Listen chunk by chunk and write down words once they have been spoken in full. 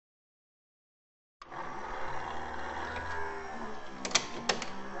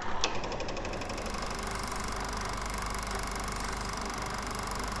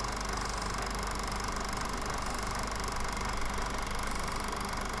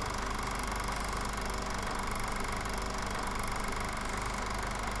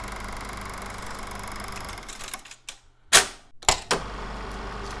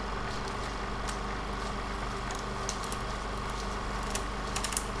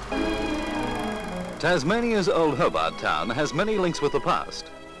Tasmania's old Hobart town has many links with the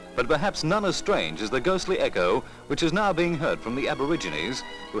past, but perhaps none as strange as the ghostly echo which is now being heard from the Aborigines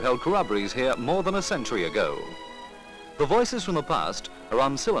who held corroborees here more than a century ago. The voices from the past are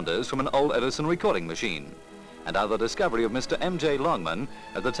on cylinders from an old Edison recording machine and are the discovery of Mr. M.J. Longman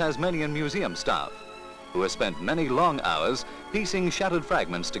at the Tasmanian Museum staff, who has spent many long hours piecing shattered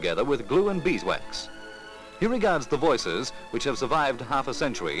fragments together with glue and beeswax. He regards the voices, which have survived half a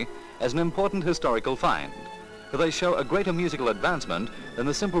century, as an important historical find, for they show a greater musical advancement than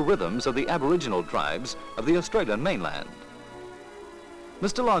the simple rhythms of the Aboriginal tribes of the Australian mainland.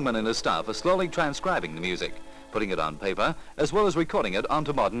 Mr. Longman and his staff are slowly transcribing the music, putting it on paper, as well as recording it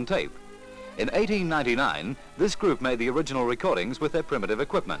onto modern tape. In 1899, this group made the original recordings with their primitive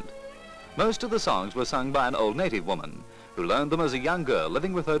equipment. Most of the songs were sung by an old native woman, who learned them as a young girl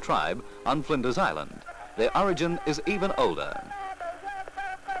living with her tribe on Flinders Island. Their origin is even older.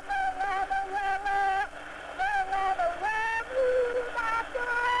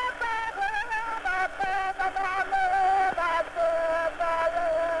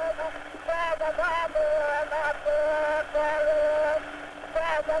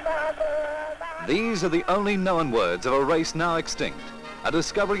 These are the only known words of a race now extinct. A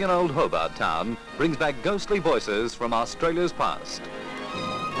discovery in old Hobart town brings back ghostly voices from Australia's past.